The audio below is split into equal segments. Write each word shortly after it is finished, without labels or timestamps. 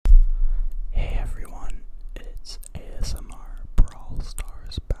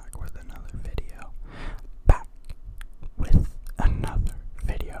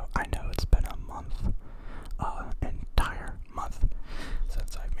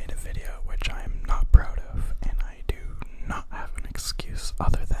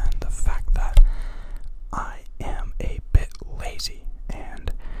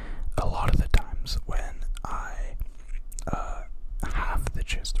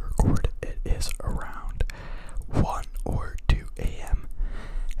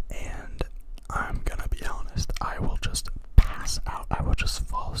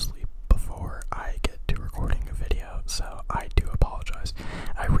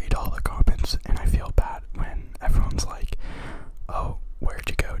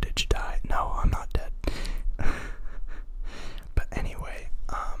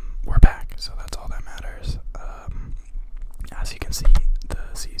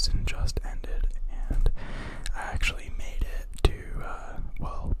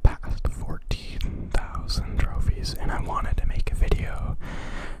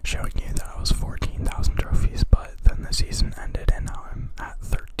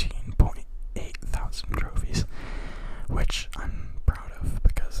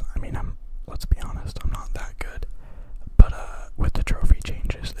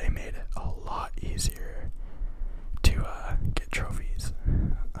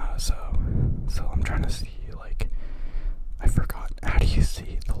So I'm trying to see, like, I forgot, how do you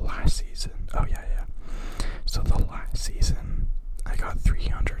see the last season? Oh yeah. So the last season, I got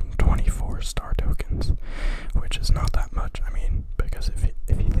 324 star tokens, which is not that much. I mean, because if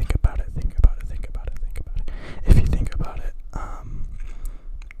you think about it. If you think about it,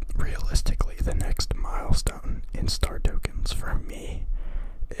 realistically, the next milestone in star tokens for me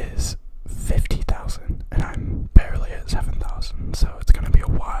is 50,000, and I'm barely at 7,000, so it's gonna be a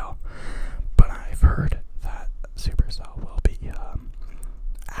while. But I've heard that Supercell will be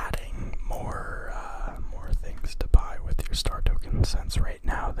adding more things to buy with your star tokens, since right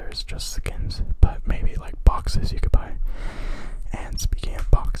now there's just skins, but maybe like boxes you could buy. And speaking of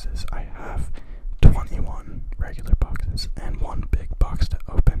boxes, I have 21 regular boxes and one big box to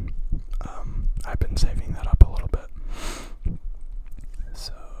open. I've been saving that up a little bit,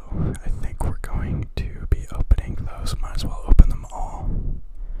 so I think we're going to be opening those. Might as well open them all.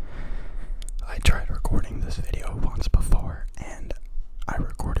 I tried recording this video once before, and I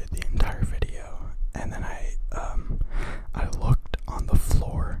recorded the entire video, and then I looked on the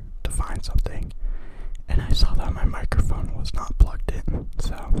floor to find something, and I saw that my microphone was not plugged in,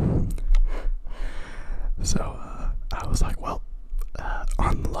 so I was like, well,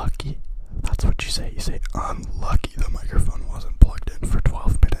 unlucky. That's what you say. You say, unlucky the microphone wasn't plugged in for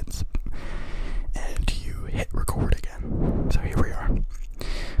 12 minutes. And you hit record again. So here we are.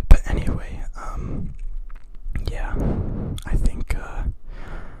 But anyway, yeah, I think,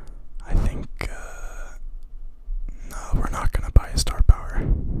 no, we're not gonna buy a star power.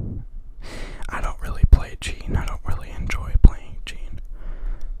 I don't really play Gene. I don't really enjoy playing Gene.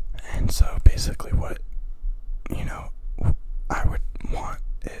 And so basically what, I would want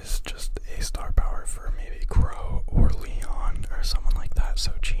is just a star power for maybe Crow or Leon or someone like that.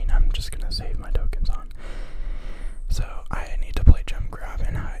 So Gene, I'm just gonna save my tokens on. So I need to play Gem Grab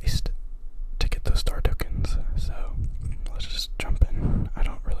and Heist to get those star tokens. So let's just jump in. I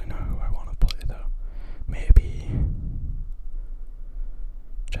don't really know who I want to play though. Maybe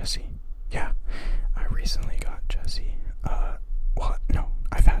Jessie. Yeah, I recently got Jessie. No,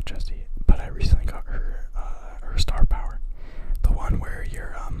 I've had Jessie, but I recently got her star power. The one where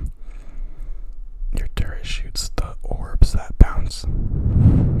your turret shoots the orbs that bounce.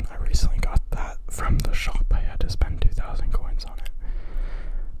 I recently got that from the shop. I had to spend 2,000 coins on it.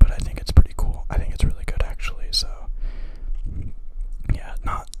 But I think it's pretty cool. I think it's really good actually, so yeah,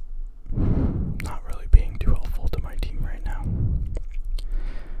 not really being too helpful to my team right now.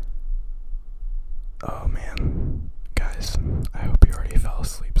 Oh man, guys, I hope you already fell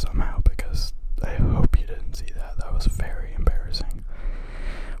asleep somehow, because I hope you didn't see that. That was very embarrassing.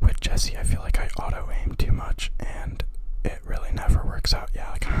 With Jessie, I feel like I auto-aim too much, and it really never works out.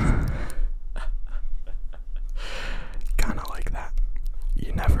 Yeah, like, kind of like that.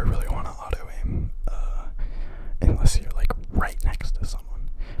 You never really want to auto-aim, unless you're like right next to someone,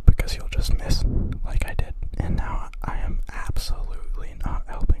 because you'll just miss, like I did. And now I am absolutely not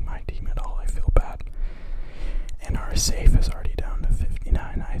helping my team at all. I feel bad. And our safe is already down to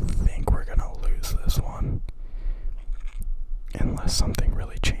 59. I think we're gonna lose this one, unless something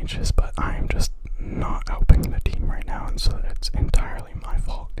really changes, but I'm just not helping the team right now, and so it's entirely my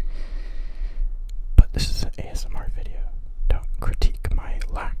fault. But this is an ASMR video. Don't critique my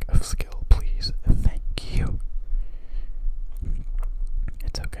lack of skill, please. Thank you.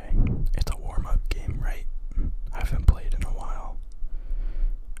 It's okay. It's a warm-up game, right? I haven't played in a while.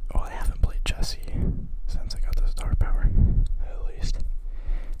 Well, I haven't played Jessie since I got the star power, at least.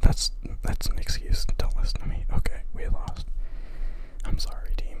 That's an excuse. Don't listen to me. Okay, we lost. I'm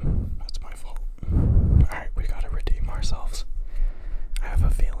sorry, team. That's my fault. Alright, we gotta redeem ourselves. I have a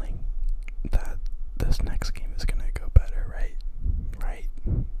feeling that this next game is gonna go better, right? Right?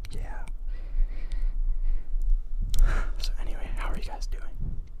 Yeah. So anyway, how are you guys doing?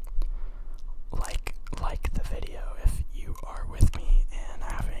 Like the video if you are with me and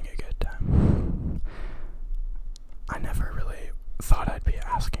having a good time. I never really thought I'd be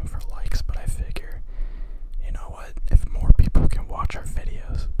asking for likes, but I figure, you know what, if more people can watch our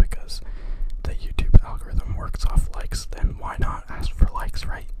videos, because the YouTube algorithm works off likes, then why not ask for likes,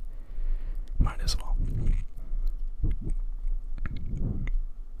 right? Might as well.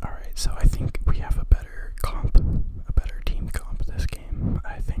 Alright, so I think we have a better team comp this game.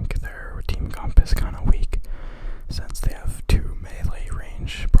 I think their team comp is kind of weak, since they have 2 melee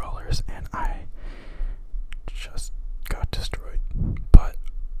range brawlers, and I just got destroyed. But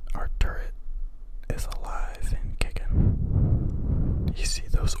our turret is alive and kicking. You see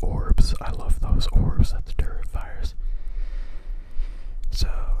those orbs? I love those orbs that the turret fires. So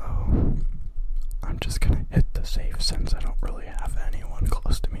I'm just gonna hit the safe, since I don't really have anyone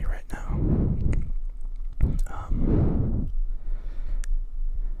close to me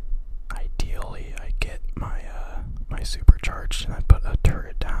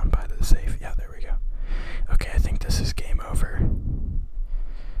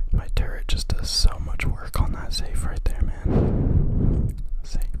My turret just does so much work on that safe right there, man.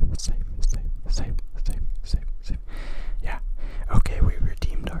 Safe, safe, safe, safe, safe, safe, safe. Yeah. Okay, we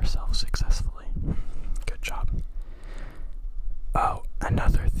redeemed ourselves successfully. Good job. Oh,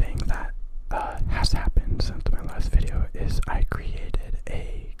 another thing that has happened since my last video is I created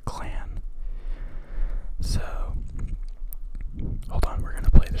a clan. So, hold on, we're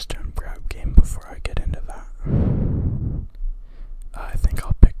gonna play this gem grab game before I get into that. I think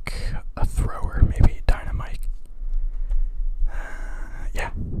I'll pick a thrower, maybe Dynamite.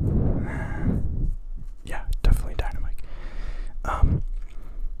 Yeah. Yeah, definitely Dynamite.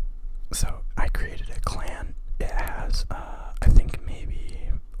 So I created a clan. It has, I think maybe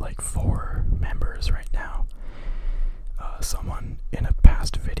like 4 members right now. Someone in a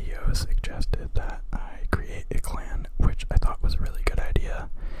past video suggested that I create a clan, which I thought was a really good idea.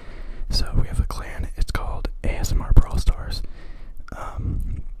 So we have a clan, it's called ASMR Brawl Stars.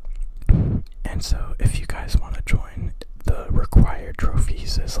 And so if you guys want to join, the required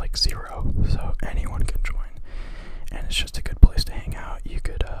trophies is like 0, so anyone can join. And it's just a good place to hang out. You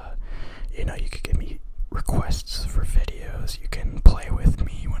could, you know, you could give me requests for videos, you can play with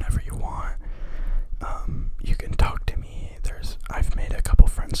me whenever you want. You can talk to me. I've made a couple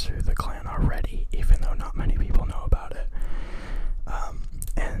friends through the clan already, even though not many people know about it.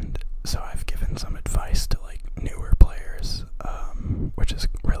 And so I've given some advice to like newer players, which is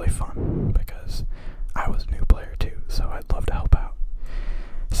really fun because I was a new player too, so I'd love to help out.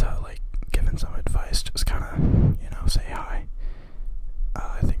 So like giving some advice, just kind of, you know, say hi.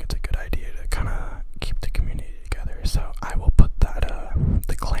 I think it's a good idea to kind of keep the community together. So I will put that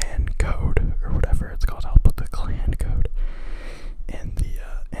the clan code or whatever it's called. I'll put the clan code in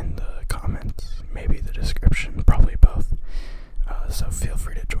the comments, maybe the description, probably both. So feel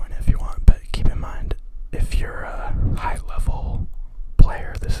free to join if you want, but keep in mind, if you're a high level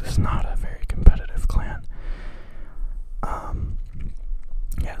player, this is not a very competitive clan.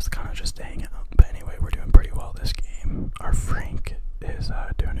 Yeah, it's kind of just a hangout. But anyway, we're doing pretty well this game. Our Frank is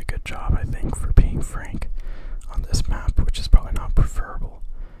doing a good job, I think, for being Frank on this map, which is probably not preferable.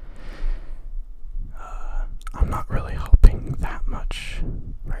 I'm not really helping that much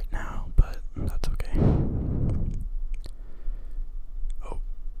right now, but that's okay.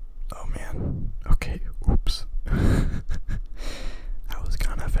 Oh man. Okay, oops. I was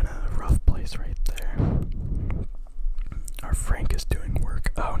kind of in a rough place right there. Our Frank is doing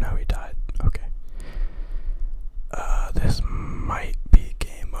work. Oh no, he died. Okay. This might be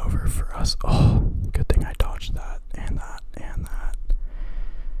game over for us. Oh, good thing I dodged that, and that, and that.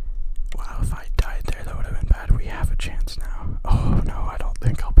 Wow, if I died there, that would have been bad. We have a chance now. Oh no, I don't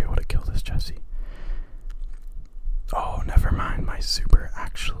think I'll be able to kill this Jessie. Oh, never mind. My super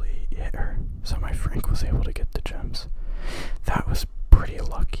actually hit her, so my Frank was able to get the gems. That was pretty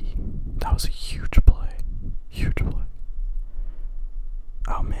lucky. That was a huge play. Huge play.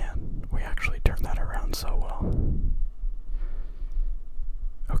 Oh man, we actually turned that around so well.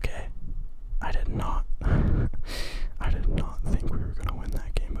 Okay. I did not think we were gonna win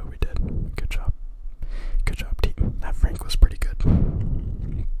that game, but we did. Good job. Good job, team. That Frank was pretty good.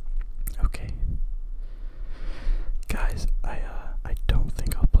 Okay. Guys, I don't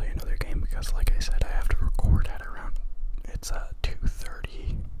think I'll play another game because, like I said, I have to record at around, it's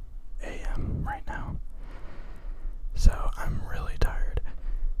 2:30 a.m. right now. So I'm really tired,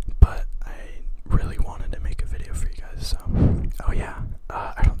 but I really wanted to make a video for you guys. So, oh yeah,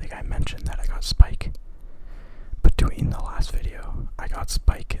 I don't think I mentioned that I got Spike. Between the last video, I got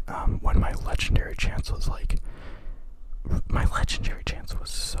Spike when my legendary chance was like, my legendary chance was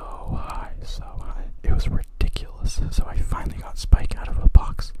so high, so high. It was ridiculous. So I finally got Spike out of a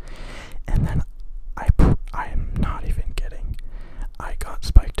box, and then I am not even kidding. I got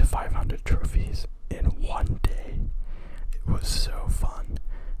Spike to 500 trophies in one day. It was so fun.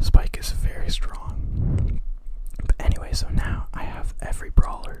 Spike is very strong. But anyway, so now I have every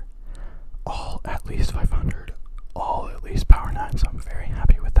brawler, all at least 500, all at least power 9, so I'm very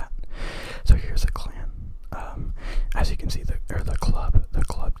happy with that. So here's a clan. As you can see, the club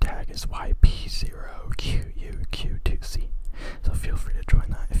tag is YP0QUQ2C. So feel free to join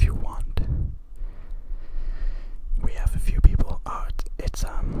that if you want. We have a few people. I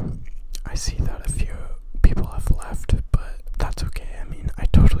see that a few people have left, but that's okay. I mean, I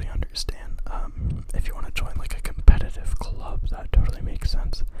totally understand. If you want to join like a competitive club, that totally makes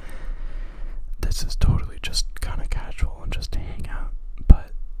sense. This is totally